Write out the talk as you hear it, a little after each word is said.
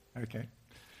Okay.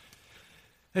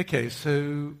 Okay,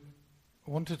 so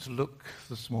I wanted to look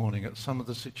this morning at some of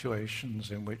the situations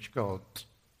in which God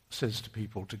says to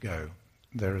people to go.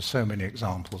 There are so many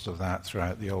examples of that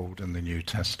throughout the Old and the New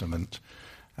Testament.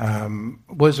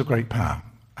 Words of great power.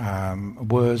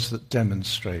 Words that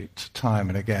demonstrate time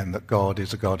and again that God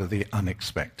is a God of the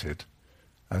unexpected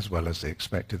as well as the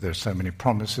expected. There are so many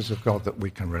promises of God that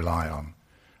we can rely on,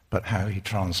 but how he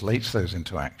translates those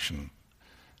into action,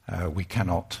 we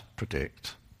cannot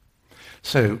predict.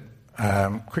 So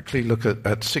quickly look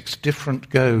at 6 different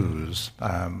goes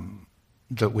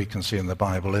that we can see in the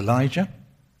Bible. Elijah,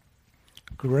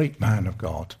 great man of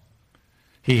God.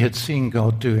 He had seen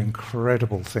God do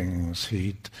incredible things.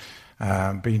 He'd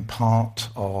been part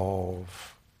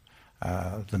of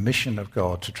the mission of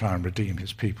God to try and redeem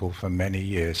his people for many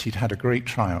years. He'd had a great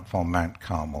triumph on Mount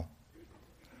Carmel.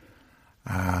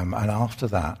 And after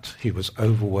that, he was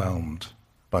overwhelmed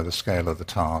by the scale of the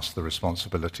task, the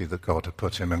responsibility that God had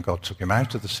put him, and God took him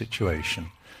out of the situation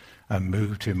and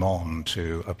moved him on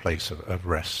to a place of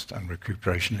rest and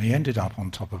recuperation. And he ended up on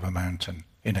top of a mountain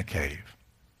in a cave.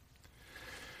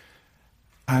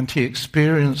 And he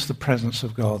experienced the presence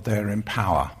of God there in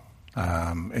power,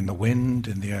 in the wind,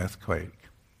 in the earthquake.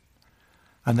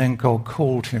 And then God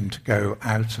called him to go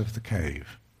out of the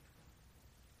cave.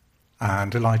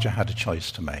 And Elijah had a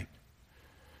choice to make.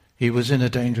 He was in a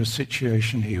dangerous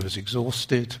situation. He was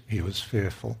exhausted. He was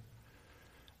fearful.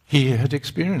 He had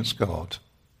experienced God.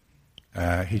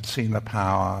 He'd seen the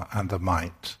power and the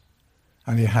might.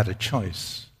 And he had a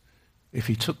choice. If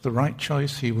he took the right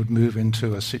choice, he would move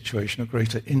into a situation of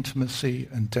greater intimacy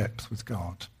and depth with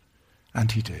God.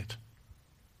 And he did.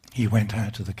 He went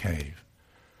out of the cave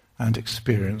and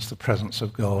experienced the presence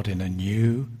of God in a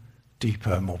new,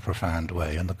 deeper, more profound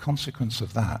way. And the consequence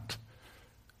of that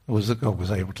was that God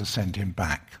was able to send him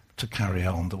back to carry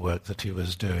on the work that he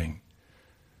was doing.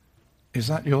 Is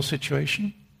that your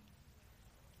situation?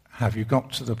 Have you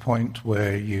got to the point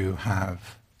where you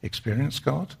have experienced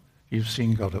God? You've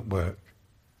seen God at work,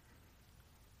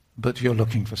 but you're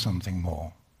looking for something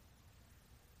more.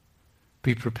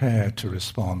 Be prepared to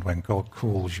respond when God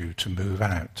calls you to move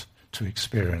out, to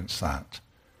experience that,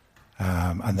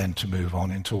 and then to move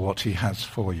on into what he has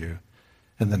for you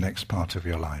in the next part of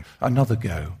your life. Another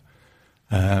go.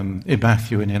 In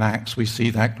Matthew and in Acts, we see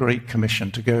that great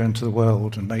commission to go into the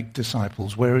world and make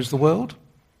disciples. Where is the world?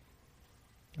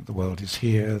 The world is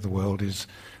here. The world is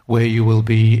where you will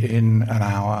be in an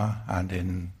hour and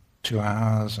in 2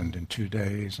 hours and in 2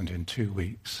 days and in 2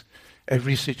 weeks.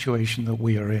 Every situation that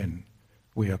we are in,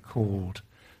 we are called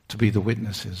to be the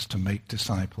witnesses, to make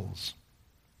disciples.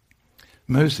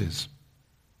 Moses,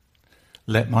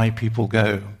 let my people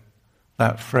go.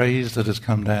 That phrase that has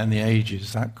come down the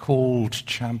ages, that call to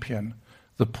champion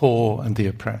the poor and the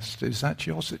oppressed. Is that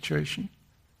your situation?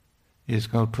 Is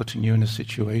God putting you in a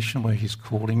situation where he's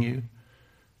calling you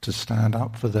to stand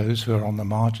up for those who are on the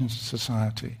margins of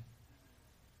society?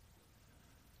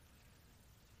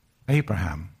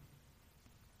 Abraham,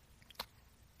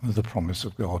 the promise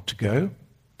of God to go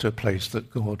to a place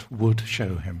that God would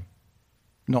show him,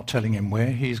 not telling him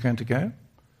where he's going to go,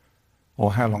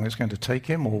 or how long it's going to take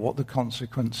him, or what the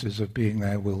consequences of being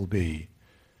there will be.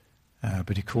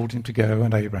 But he called him to go,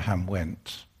 and Abraham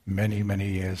went. Many, many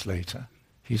years later,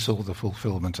 he saw the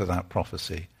fulfillment of that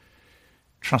prophecy,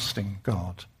 trusting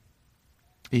God,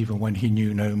 even when he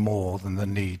knew no more than the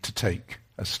need to take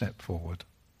a step forward.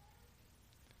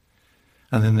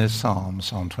 And then there's Psalm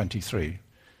 23.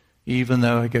 Even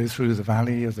though I go through the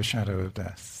valley of the shadow of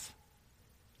death,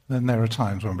 then there are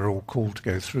times when we're all called to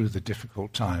go through the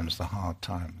difficult times, the hard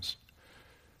times,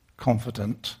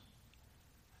 confident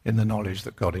in the knowledge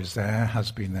that God is there,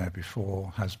 has been there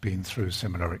before, has been through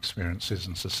similar experiences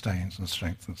and sustains and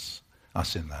strengthens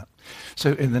us in that.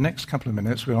 So in the next couple of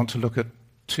minutes, we want to look at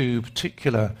 2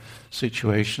 particular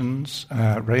situations,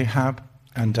 Rahab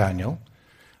and Daniel.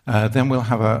 Then we'll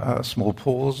have a small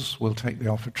pause. We'll take the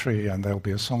offertory and there'll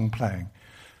be a song playing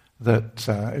that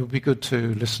it would be good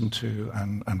to listen to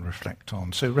and reflect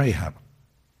on. So Rahab.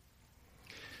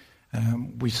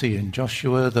 We see in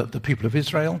Joshua that the people of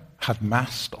Israel had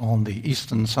massed on the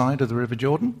eastern side of the River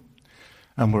Jordan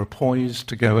and were poised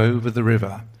to go over the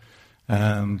river.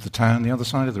 The town, the other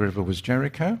side of the river, was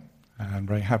Jericho, and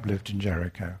Rahab lived in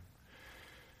Jericho.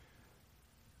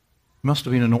 It must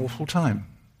have been an awful time.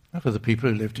 For the people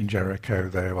who lived in Jericho,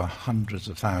 there were hundreds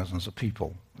of thousands of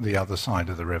people the other side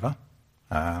of the river.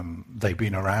 They'd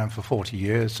been around for 40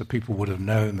 years, so people would have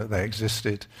known that they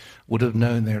existed, would have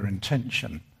known their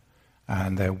intention,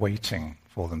 and they're waiting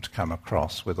for them to come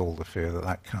across with all the fear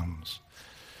that comes.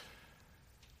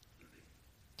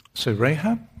 So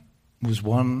Rahab, was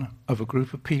one of a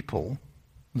group of people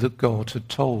that God had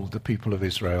told the people of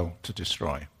Israel to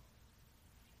destroy.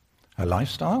 Her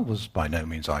lifestyle was by no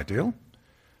means ideal.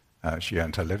 She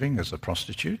earned her living as a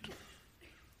prostitute.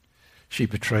 She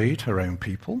betrayed her own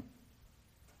people,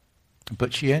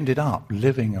 but she ended up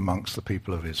living amongst the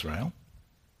people of Israel.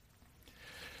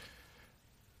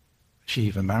 She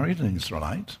even married an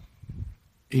Israelite,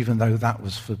 even though that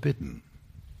was forbidden.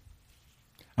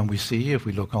 And we see, if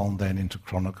we look on then into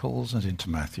Chronicles and into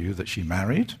Matthew, that she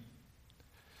married.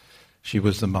 She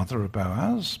was the mother of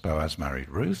Boaz. Boaz married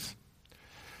Ruth.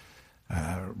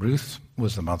 Ruth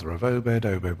was the mother of Obed.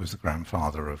 Obed was the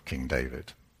grandfather of King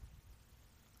David.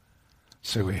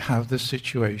 So we have this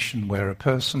situation where a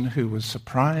person who was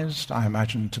surprised, I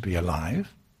imagine, to be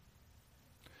alive,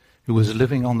 who was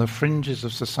living on the fringes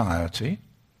of society,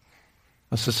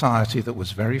 a society that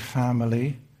was very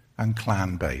family and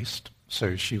clan-based,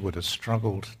 so she would have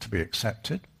struggled to be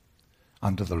accepted.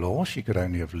 Under the law, she could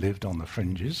only have lived on the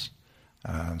fringes,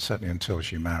 certainly until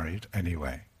she married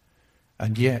anyway.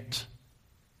 And yet,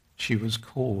 she was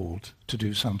called to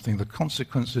do something, the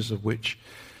consequences of which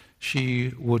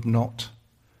she would not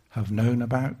have known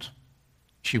about.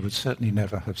 She would certainly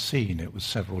never have seen. It was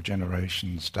several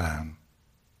generations down.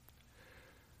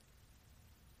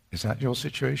 Is that your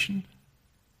situation?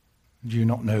 Do you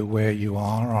not know where you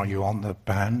are? Are you on the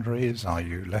boundaries? Are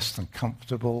you less than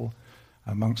comfortable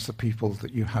amongst the people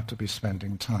that you have to be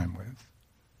spending time with?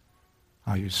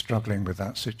 Are you struggling with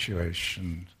that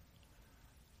situation?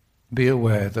 Be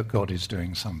aware that God is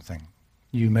doing something.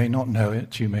 You may not know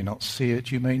it, you may not see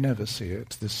it, you may never see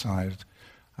it this side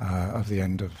of the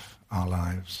end of our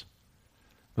lives.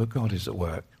 But God is at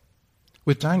work.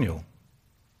 With Daniel,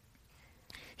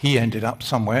 he ended up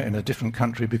somewhere in a different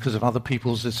country because of other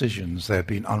people's decisions. There had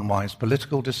been unwise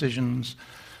political decisions,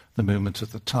 the movement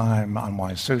at the time,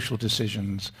 unwise social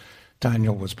decisions.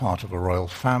 Daniel was part of a royal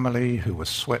family who was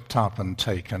swept up and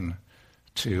taken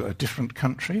to a different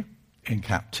country in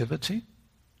captivity.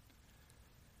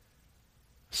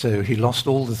 So he lost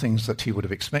all the things that he would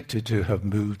have expected to have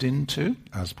moved into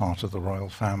as part of the royal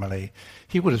family.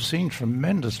 He would have seen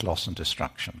tremendous loss and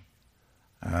destruction.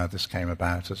 This came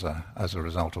about as a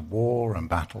result of war and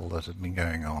battle that had been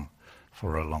going on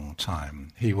for a long time.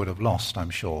 He would have lost, I'm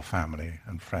sure, family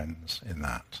and friends in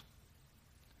that.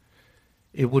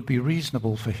 It would be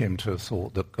reasonable for him to have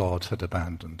thought that God had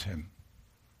abandoned him,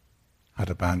 had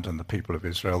abandoned the people of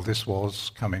Israel. This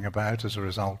was coming about as a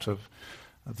result of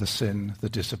the sin, the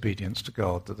disobedience to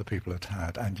God that the people had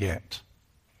had, and yet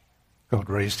God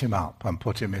raised him up and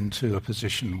put him into a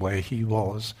position where he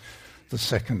was the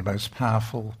second most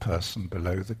powerful person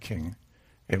below the king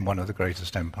in one of the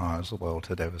greatest empires the world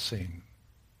had ever seen.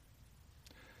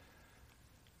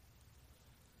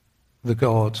 The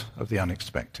God of the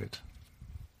unexpected,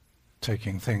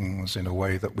 taking things in a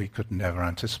way that we could never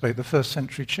anticipate. The first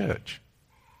century church,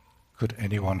 could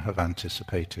anyone have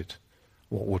anticipated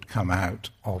what would come out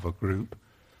of a group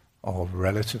of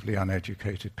relatively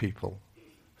uneducated people,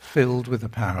 filled with the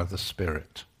power of the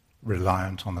Spirit,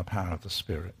 reliant on the power of the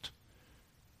Spirit,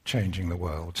 changing the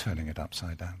world, turning it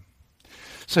upside down?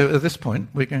 So at this point,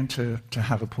 we're going to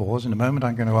have a pause. In a moment,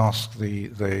 I'm going to ask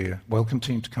the welcome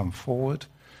team to come forward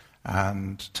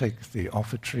and take the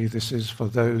offertory. This is for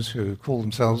those who feel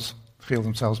themselves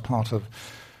part of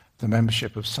the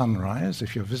membership of Sunrise.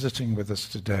 If you're visiting with us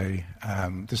today,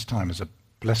 this time is a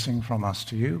blessing from us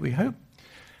to you, we hope.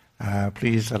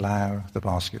 Please allow the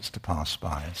baskets to pass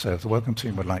by. So if the welcome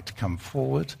team would like to come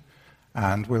forward,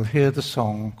 and we'll hear the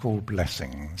song called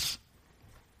Blessings.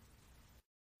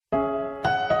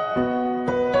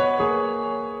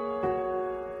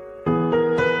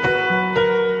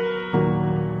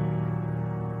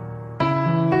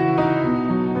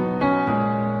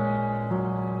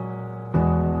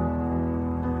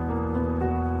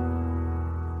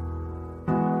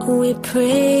 We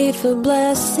pray for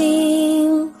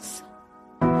blessings,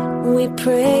 we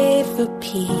pray for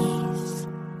peace,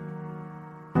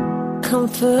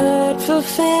 comfort for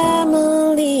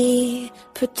family,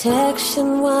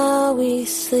 protection while we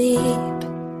sleep.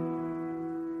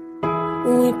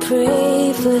 We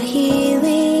pray for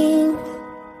healing,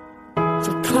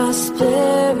 for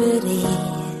prosperity.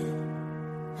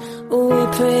 We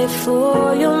pray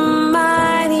for your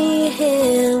mighty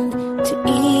hand to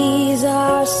ease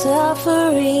our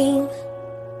suffering.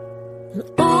 And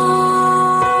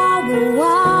all the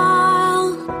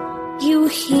while, you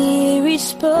hear each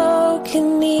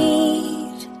spoken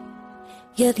need.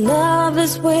 Yet love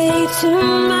is way too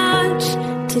much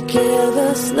to give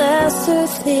us lesser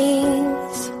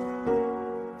things.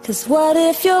 'Cause what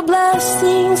if your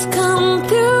blessings come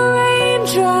through rain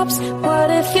raindrops?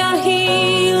 What if your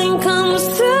healing comes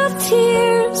through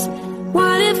tears?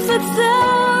 What if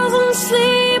 1,000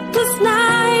 sleepless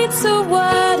nights are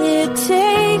what it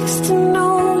takes to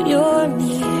know you're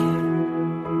near?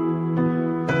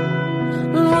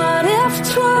 What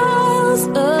if trials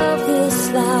of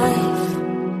this life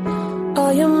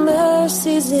are your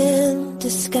mercies in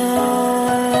disguise?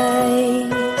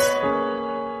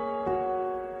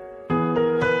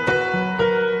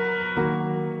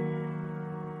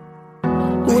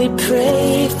 We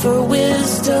pray for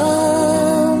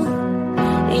wisdom,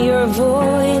 your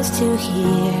voice to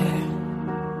hear,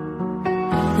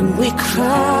 and we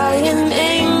cry in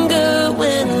anger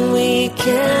when we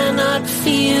cannot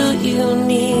feel you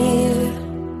near.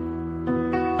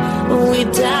 We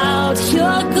doubt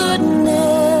your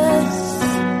goodness,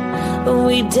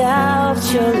 we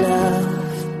doubt your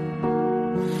love,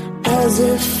 as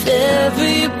if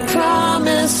every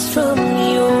promise from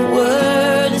your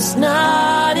word is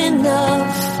not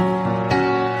enough.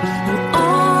 And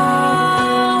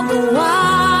all the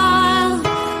while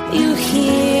you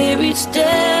hear each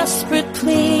desperate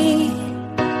plea,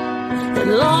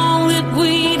 and long that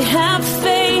we'd have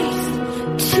faith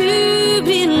to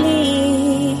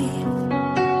believe.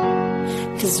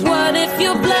 'Cause what if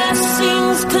your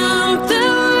blessings come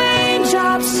through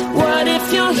raindrops? What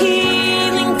if your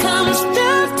healing comes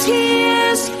through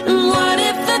tears? And what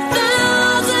if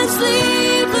 1,000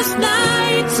 sleepless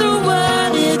nights are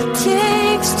what it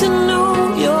takes to know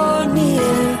you're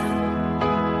near?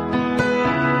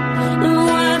 And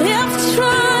what if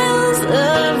trials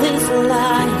of this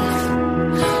life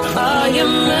are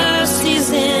your mercies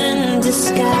in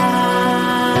disguise?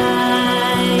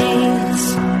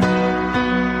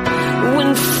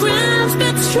 When friends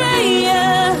betray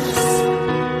us,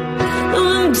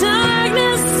 when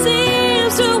darkness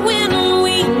seems to win,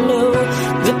 we know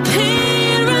the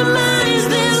pain reminds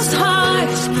this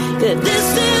heart that this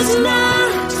is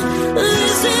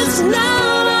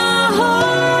not our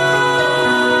home.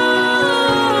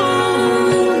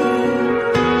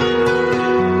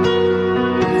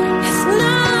 It's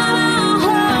not our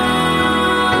home.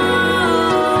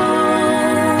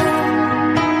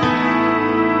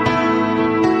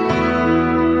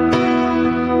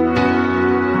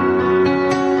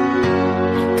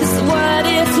 'Cause what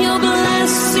if your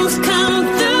blessings come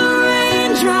through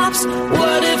raindrops?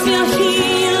 What if your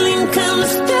healing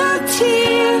comes through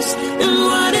tears? And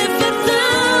what if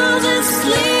 1,000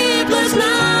 sleepless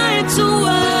nights are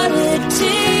what it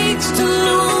takes to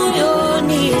know you're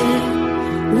near?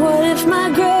 What if my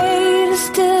greatest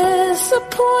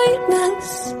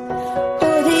disappointments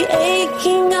or the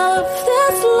aching of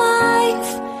this life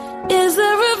is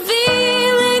a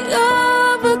revealing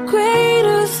of a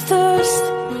greater thirst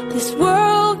this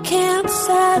world can't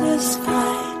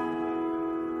satisfy?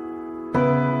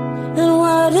 And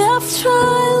what if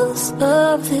trials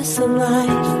of this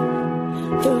life,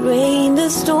 the rain, the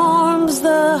storms,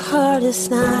 the hardest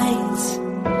nights,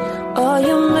 are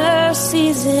your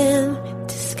mercies in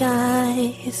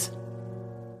disguise?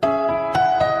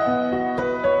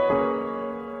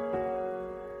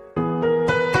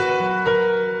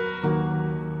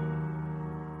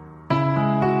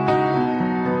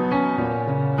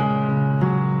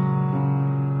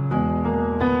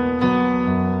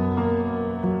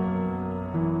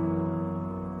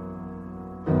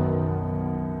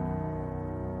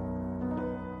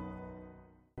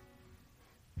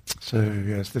 So,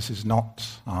 yes, this is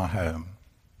not our home.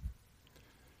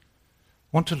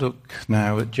 I want to look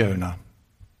now at Jonah.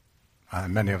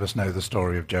 Many of us know the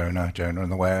story of Jonah. Jonah and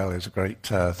the whale is a great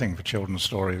thing for children's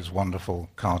stories, wonderful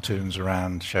cartoons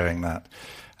around showing that,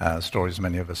 stories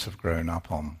many of us have grown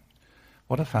up on.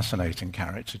 What a fascinating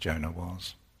character Jonah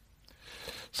was.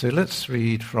 So let's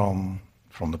read from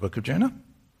the book of Jonah.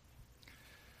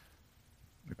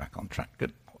 We're back on track,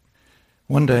 good.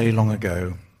 One day long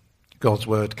ago, God's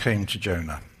word came to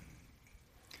Jonah.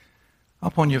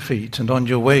 Up on your feet and on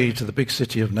your way to the big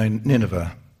city of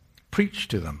Nineveh, preach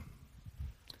to them.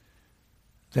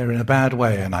 They're in a bad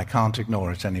way and I can't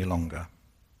ignore it any longer.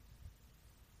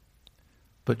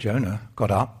 But Jonah got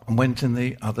up and went in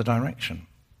the other direction.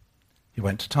 He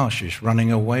went to Tarshish,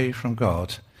 running away from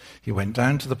God. He went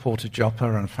down to the port of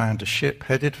Joppa and found a ship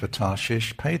headed for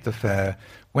Tarshish, paid the fare,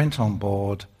 went on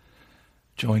board,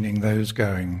 joining those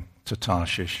going to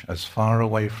Tarshish as far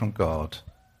away from God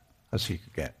as he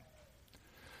could get.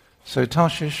 So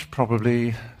Tarshish,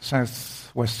 probably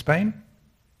southwest Spain,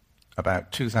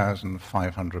 about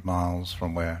 2,500 miles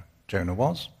from where Jonah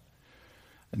was.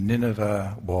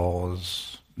 Nineveh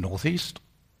was northeast,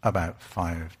 about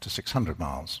 500 to 600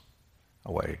 miles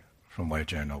away from where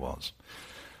Jonah was.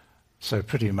 So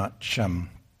pretty much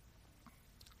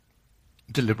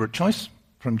deliberate choice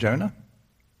from Jonah.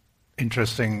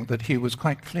 Interesting that he was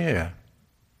quite clear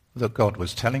that God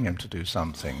was telling him to do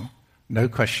something. No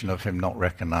question of him not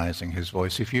recognizing his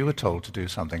voice. If you were told to do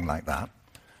something like that,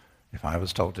 if I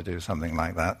was told to do something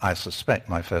like that, I suspect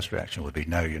my first reaction would be,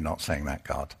 no, you're not saying that,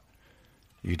 God.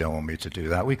 You don't want me to do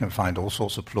that. We can find all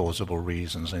sorts of plausible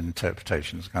reasons and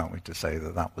interpretations, can't we, to say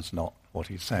that that was not what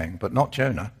he's saying. But not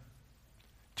Jonah.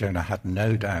 Jonah had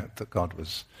no doubt that God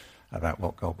was about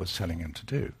what God was telling him to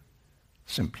do.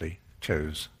 Simply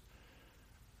chose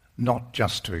not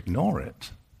just to ignore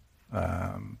it,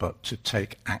 but to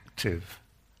take active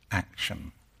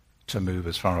action, to move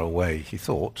as far away, he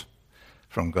thought,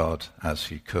 from God as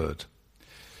he could.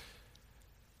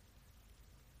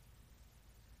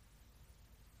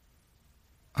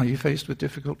 Are you faced with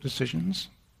difficult decisions?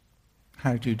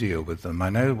 How do you deal with them? I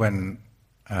know when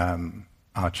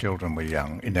our children were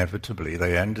young, inevitably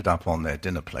they ended up on their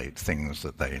dinner plate things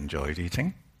that they enjoyed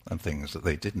eating and things that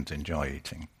they didn't enjoy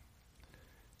eating.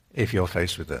 If you're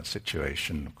faced with that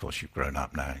situation, of course you've grown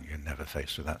up now and you're never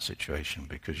faced with that situation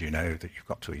because you know that you've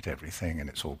got to eat everything and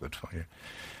it's all good for you.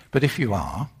 But if you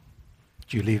are,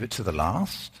 do you leave it to the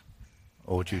last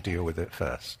or do you deal with it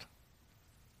first?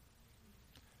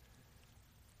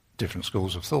 Different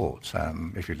schools of thought.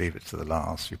 If you leave it to the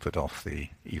last, you put off the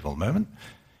evil moment.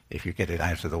 If you get it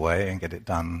out of the way and get it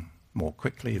done more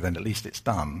quickly, then at least it's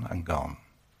done and gone.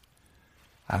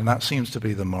 And that seems to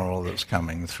be the moral that's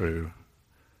coming through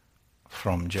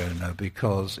from Jonah,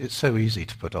 because it's so easy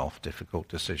to put off difficult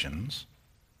decisions.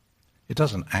 It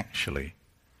doesn't actually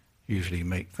usually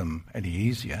make them any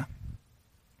easier.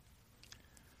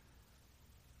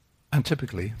 And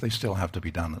typically, they still have to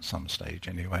be done at some stage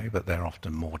anyway, but they're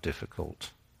often more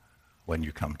difficult when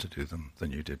you come to do them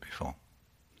than you did before.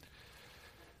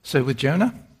 So with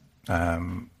Jonah,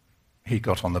 he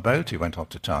got on the boat, he went off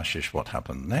to Tarshish. What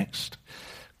happened next?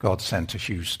 God sent a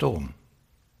huge storm.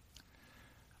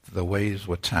 The waves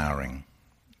were towering.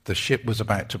 The ship was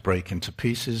about to break into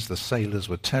pieces. The sailors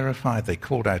were terrified. They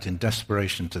called out in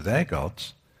desperation to their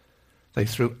gods. They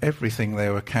threw everything they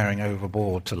were carrying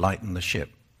overboard to lighten the ship.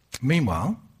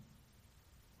 Meanwhile,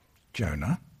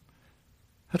 Jonah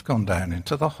had gone down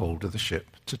into the hold of the ship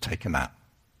to take a nap.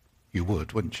 You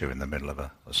would, wouldn't you, in the middle of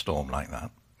a storm like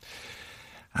that?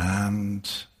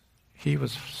 And he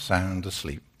was sound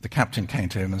asleep. The captain came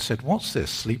to him and said, "What's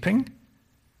this, sleeping?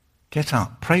 Get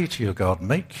up, pray to your God,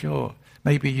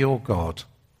 maybe your God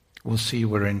will see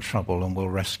we're in trouble and will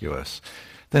rescue us."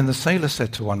 Then the sailors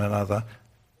said to one another,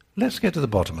 "Let's get to the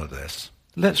bottom of this.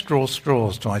 Let's draw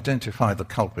straws to identify the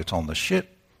culprit on the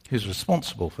ship who's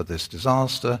responsible for this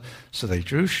disaster." So they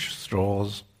drew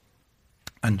straws,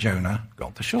 and Jonah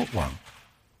got the short one.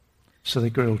 So they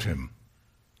grilled him.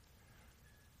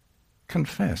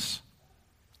 "Confess.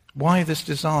 Why this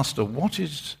disaster? What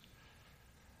is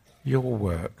your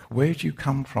work? Where do you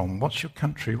come from? What's your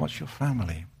country? What's your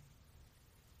family?"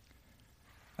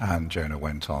 And Jonah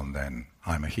went on then,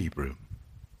 "I'm a Hebrew.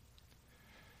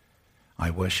 I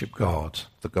worship God,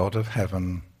 the God of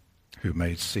heaven, who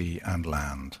made sea and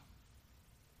land."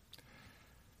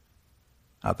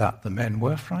 At that, the men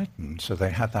were frightened, so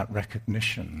they had that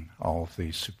recognition of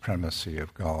the supremacy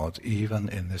of God, even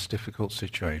in this difficult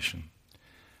situation.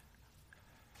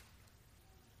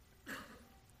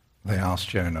 They asked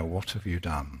Jonah, "What have you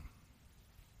done?"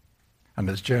 And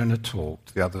as Jonah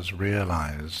talked, the others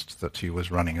realized that he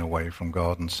was running away from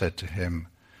God and said to him,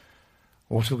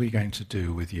 "What are we going to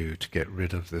do with you to get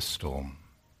rid of this storm?"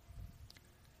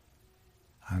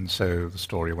 And so the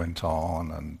story went on,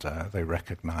 and they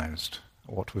recognized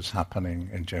what was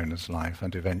happening in Jonah's life,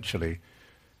 and eventually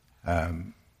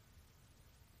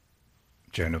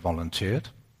Jonah volunteered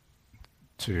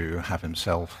to have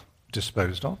himself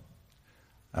disposed of.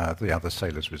 The other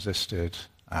sailors resisted,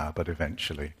 but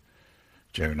eventually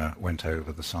Jonah went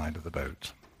over the side of the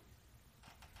boat.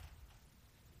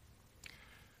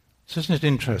 So isn't it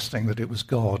interesting that it was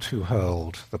God who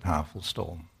hurled the powerful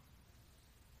storm?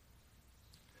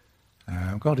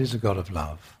 God is a God of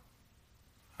love,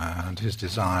 and his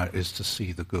desire is to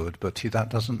see the good, but that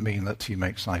doesn't mean that he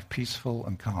makes life peaceful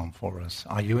and calm for us.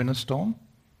 Are you in a storm?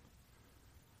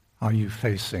 Are you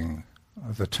facing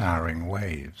the towering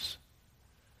waves?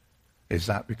 Is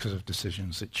that because of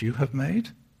decisions that you have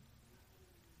made?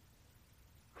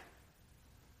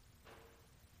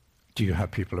 Do you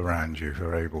have people around you who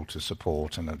are able to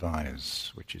support and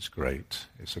advise, which is great?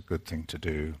 It's a good thing to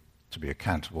do, to be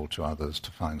accountable to others,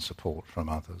 to find support from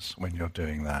others when you're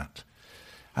doing that.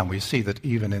 And we see that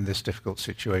even in this difficult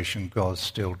situation, God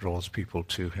still draws people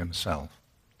to himself.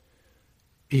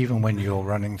 even when you're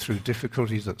running through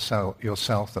difficulties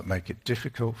yourself that make it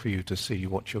difficult for you to see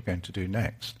what you're going to do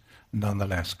next,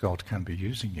 nonetheless, God can be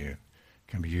using you,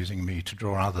 can be using me to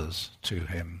draw others to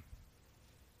him.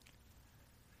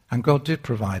 And God did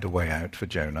provide a way out for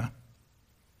Jonah,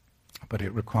 but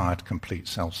it required complete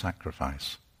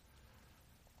self-sacrifice.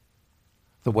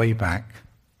 The way back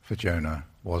for Jonah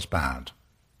was bad.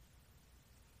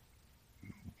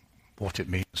 What it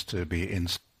means to be in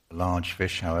a large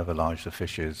fish, however large the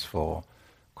fish is, for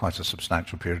quite a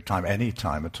substantial period of time, any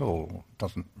time at all,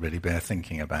 doesn't really bear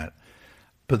thinking about.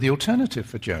 But the alternative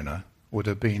for Jonah would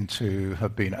have been to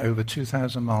have been over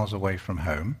 2,000 miles away from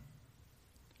home,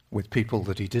 with people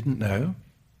that he didn't know,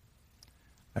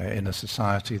 in a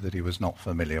society that he was not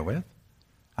familiar with.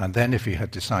 And then if he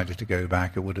had decided to go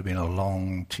back, it would have been a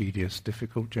long, tedious,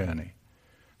 difficult journey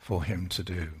for him to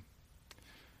do.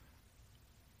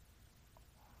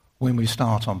 When we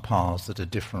start on paths that are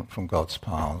different from God's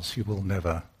paths, he will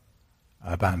never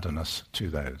abandon us to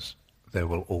those. There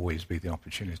will always be the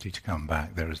opportunity to come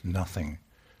back. There is nothing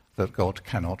that God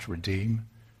cannot redeem,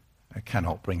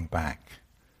 cannot bring back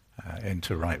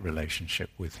into right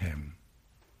relationship with him.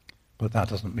 But that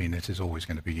doesn't mean it is always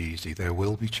going to be easy. There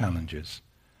will be challenges.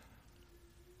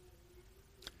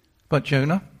 But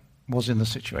Jonah was in the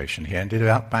situation. He ended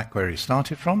up back where he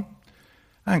started from,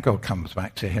 and God comes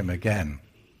back to him again.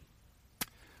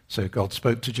 So God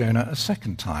spoke to Jonah a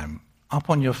second time. Up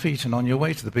on your feet and on your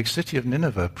way to the big city of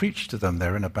Nineveh, preach to them.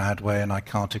 They're in a bad way and I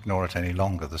can't ignore it any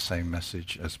longer. The same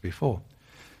message as before.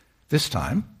 This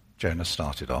time, Jonah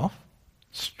started off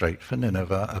straight for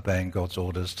Nineveh, obeying God's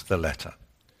orders to the letter.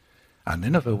 And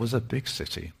Nineveh was a big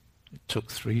city. It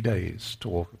took 3 days to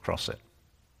walk across it.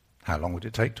 How long would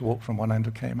it take to walk from one end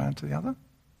of Cayman to the other?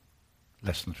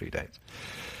 Less than 3 days.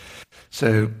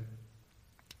 So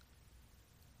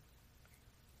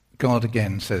God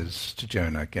again says to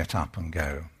Jonah, get up and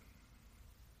go.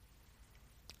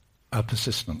 A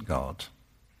persistent God.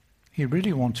 He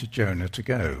really wanted Jonah to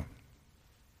go.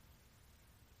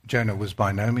 Jonah was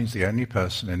by no means the only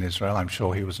person in Israel. I'm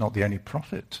sure he was not the only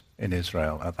prophet in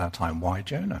Israel at that time. Why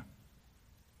Jonah?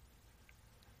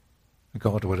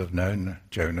 God would have known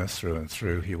Jonah through and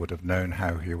through. He would have known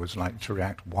how he was like to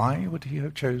react. Why would he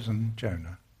have chosen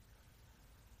Jonah?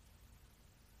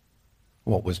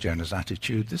 What was Jonah's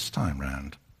attitude this time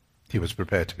round? He was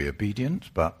prepared to be obedient,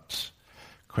 but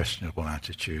questionable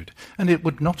attitude. And it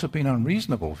would not have been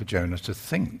unreasonable for Jonah to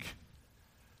think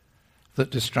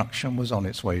that destruction was on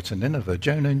its way to Nineveh.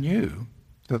 Jonah knew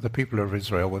that the people of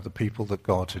Israel were the people that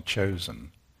God had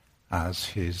chosen as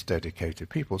his dedicated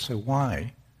people. So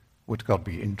why would God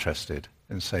be interested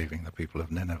in saving the people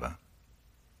of Nineveh?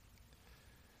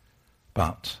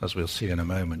 But, as we'll see in a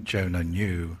moment, Jonah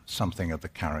knew something of the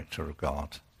character of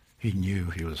God. He knew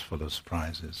he was full of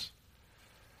surprises.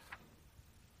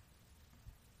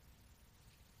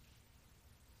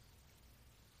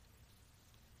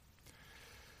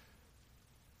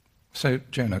 So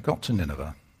Jonah got to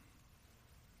Nineveh.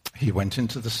 He went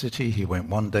into the city, he went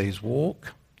 1 day's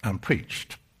walk and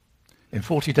preached. In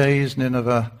 40 days,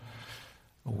 Nineveh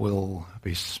will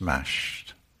be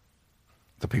smashed.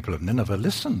 The people of Nineveh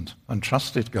listened and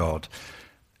trusted God.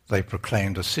 They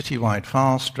proclaimed a citywide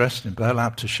fast, dressed in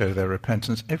burlap to show their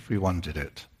repentance. Everyone did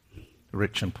it.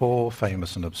 Rich and poor,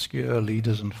 famous and obscure,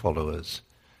 leaders and followers.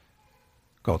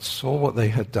 God saw what they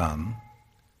had done,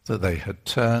 that they had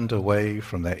turned away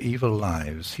from their evil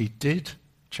lives. He did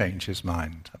change his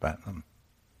mind about them.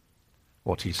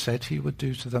 What he said he would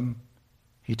do to them,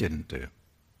 he didn't do.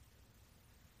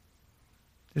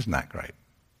 Isn't that great?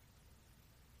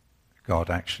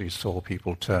 God actually saw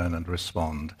people turn and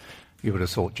respond. You would have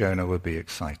thought Jonah would be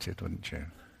excited, wouldn't you?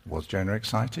 Was Jonah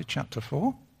excited? Chapter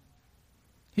 4?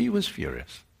 He was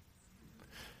furious.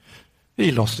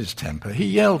 He lost his temper. He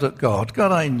yelled at God.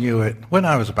 God, I knew it. When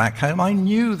I was back home, I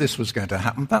knew this was going to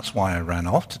happen. That's why I ran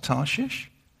off to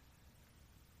Tarshish.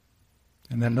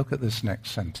 And then look at this next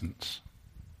sentence.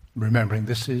 Remembering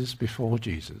this is before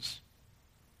Jesus.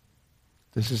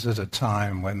 This is at a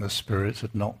time when the Spirit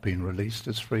had not been released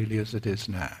as freely as it is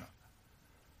now.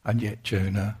 And yet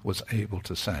Jonah was able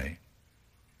to say,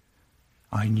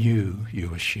 I knew you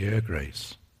were sheer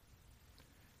grace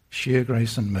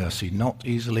and mercy, not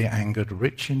easily angered,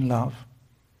 rich in love,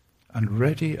 and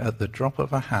ready at the drop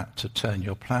of a hat to turn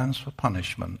your plans for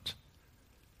punishment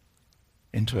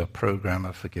into a program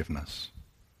of forgiveness.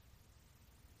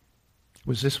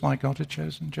 Was this why God had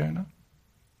chosen Jonah?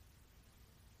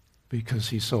 Because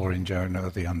he saw in Jonah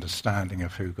the understanding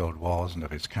of who God was and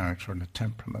of his character and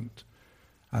temperament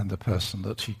and the person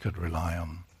that he could rely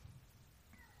on.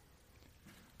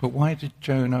 But why did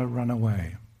Jonah run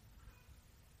away?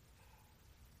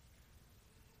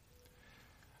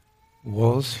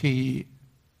 Was he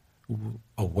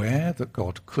aware that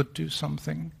God could do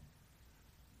something,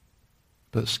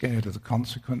 but scared of the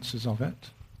consequences of it?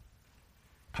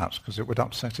 Perhaps because it would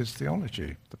upset his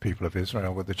theology. The people of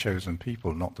Israel were the chosen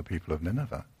people, not the people of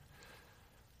Nineveh.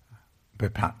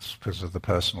 But perhaps because of the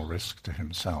personal risk to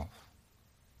himself.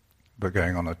 But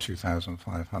going on a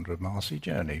 2,500-mile sea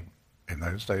journey in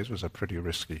those days was a pretty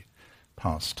risky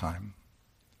pastime.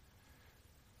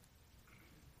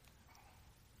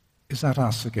 Is that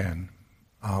us again?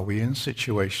 Are we in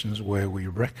situations where we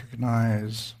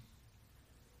recognize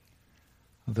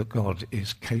that God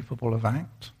is capable of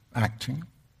acting,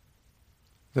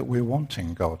 that we're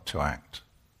wanting God to act,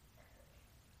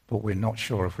 but we're not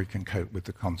sure if we can cope with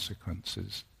the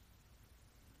consequences?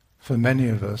 For many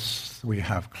of us, we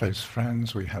have close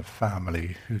friends, we have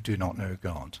family who do not know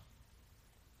God.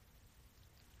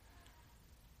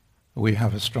 We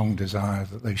have a strong desire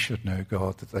that they should know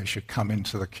God, that they should come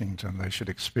into the kingdom, they should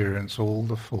experience all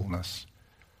the fullness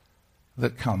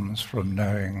that comes from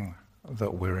knowing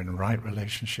that we're in right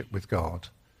relationship with God,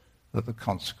 that the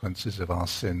consequences of our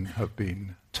sin have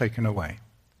been taken away,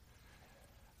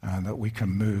 and that we can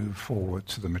move forward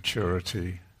to the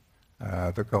maturity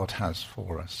that God has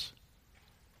for us.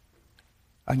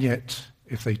 And yet,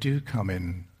 if they do come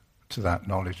in to that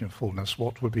knowledge and fullness,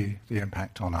 what would be the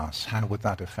impact on us? How would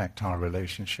that affect our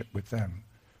relationship with them?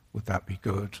 Would that be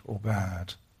good or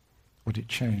bad? Would it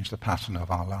change the pattern of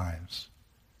our lives?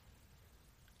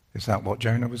 Is that what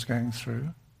Jonah was going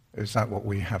through? Is that what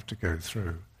we have to go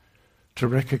through? To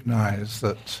recognize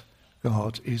that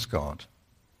God is God.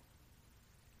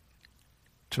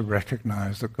 To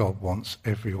recognize that God wants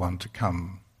everyone to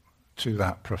come to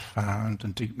that profound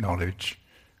and deep knowledge,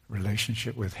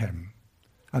 relationship with him,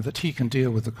 and that he can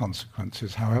deal with the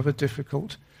consequences, however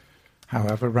difficult,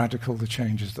 however radical the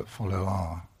changes that follow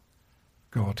are.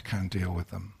 God can deal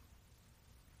with them.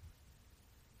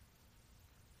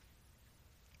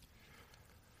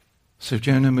 So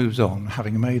Jonah moves on,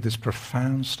 having made this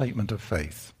profound statement of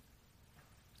faith.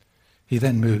 He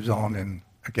then moves on in,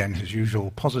 again, his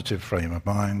usual positive frame of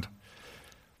mind.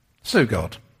 So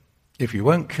God, if you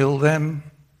won't kill them,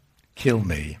 kill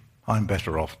me. I'm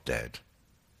better off dead.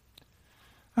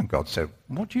 And God said,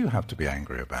 what do you have to be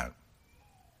angry about?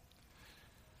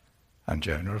 And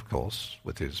Jonah, of course,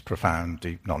 with his profound,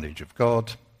 deep knowledge of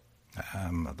God,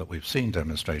 that we've seen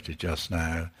demonstrated just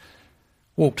now,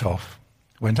 walked off,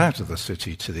 went out of the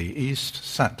city to the east,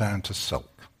 sat down to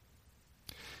sulk,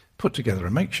 put together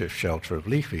a makeshift shelter of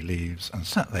leafy leaves, and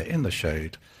sat there in the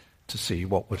shade to see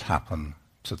what would happen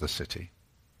to the city.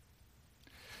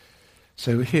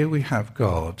 So here we have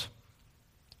God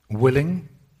willing,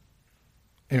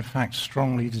 in fact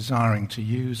strongly desiring to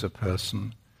use a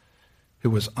person who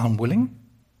was unwilling,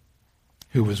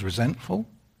 who was resentful,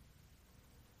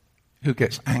 who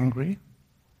gets angry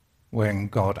when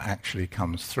God actually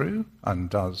comes through and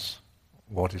does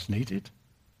what is needed.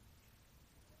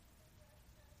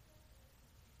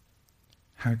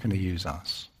 How can he use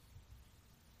us?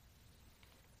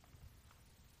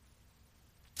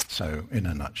 So, in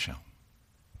a nutshell,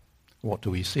 what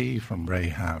do we see from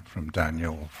Rahab, from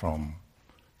Daniel, from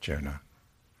Jonah?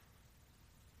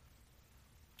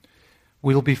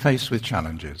 We'll be faced with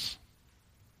challenges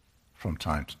from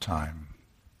time to time.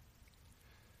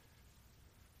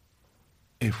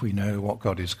 If we know what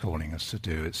God is calling us to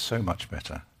do, it's so much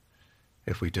better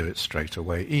if we do it straight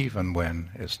away, even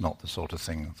when it's not the sort of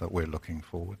thing that we're looking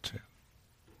forward to.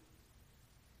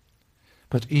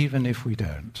 But even if we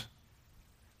don't,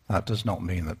 that does not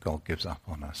mean that God gives up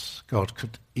on us. God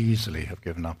could easily have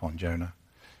given up on Jonah.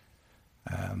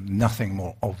 Nothing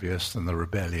more obvious than the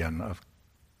rebellion of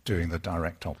doing the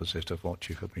direct opposite of what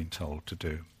you have been told to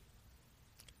do.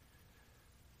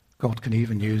 God can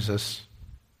even use us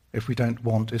if we don't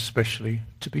want especially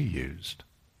to be used.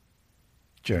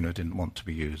 Jonah didn't want to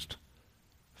be used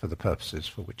for the purposes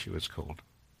for which he was called.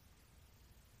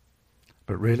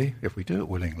 But really, if we do it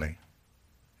willingly,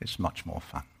 it's much more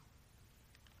fun.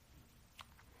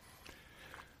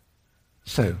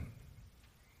 So,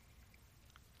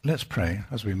 let's pray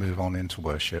as we move on into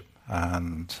worship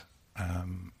and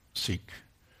seek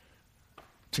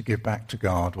to give back to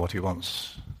God what he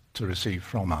wants to receive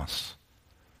from us,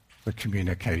 the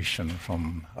communication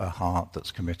from a heart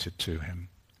that's committed to him.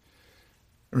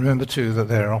 Remember too that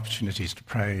there are opportunities to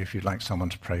pray. If you'd like someone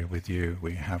to pray with you,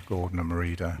 we have Gordon and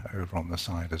Marita over on the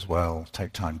side as well.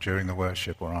 Take time during the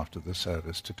worship or after the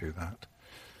service to do that.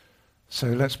 So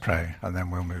let's pray and then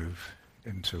we'll move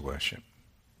into worship.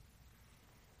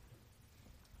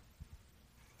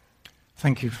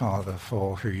 Thank you, Father,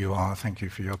 for who you are. Thank you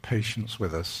for your patience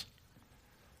with us.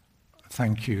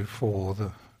 Thank you for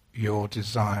the your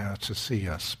desire to see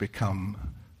us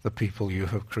become the people you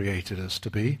have created us to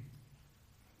be.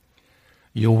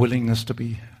 Your willingness to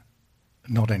be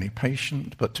not only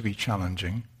patient, but to be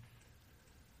challenging,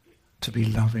 to be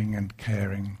loving and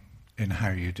caring in how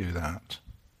you do that.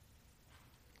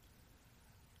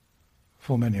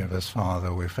 For many of us,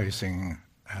 Father, we're facing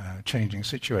changing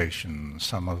situations.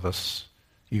 Some of us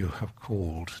you have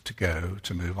called to go,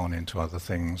 to move on into other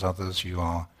things. Others you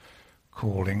are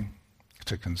calling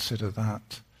to consider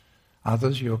that.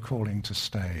 Others you are calling to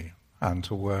stay and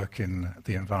to work in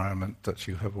the environment that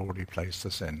you have already placed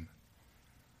us in.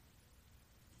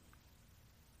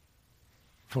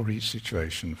 For each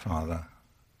situation, Father,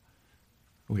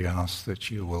 we ask that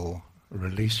you will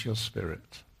release your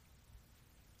Spirit,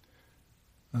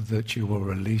 that you will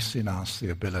release in us the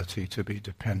ability to be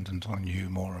dependent on you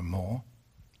more and more,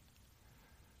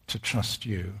 to trust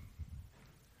you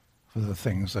for the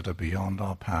things that are beyond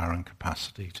our power and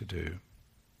capacity to do,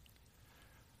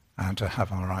 and to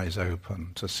have our eyes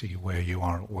open to see where you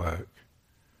are at work,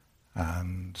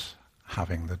 and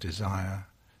having the desire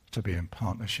to be in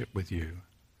partnership with you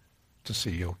to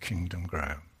see your kingdom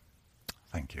grow.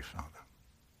 Thank you, Father.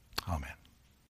 Amen.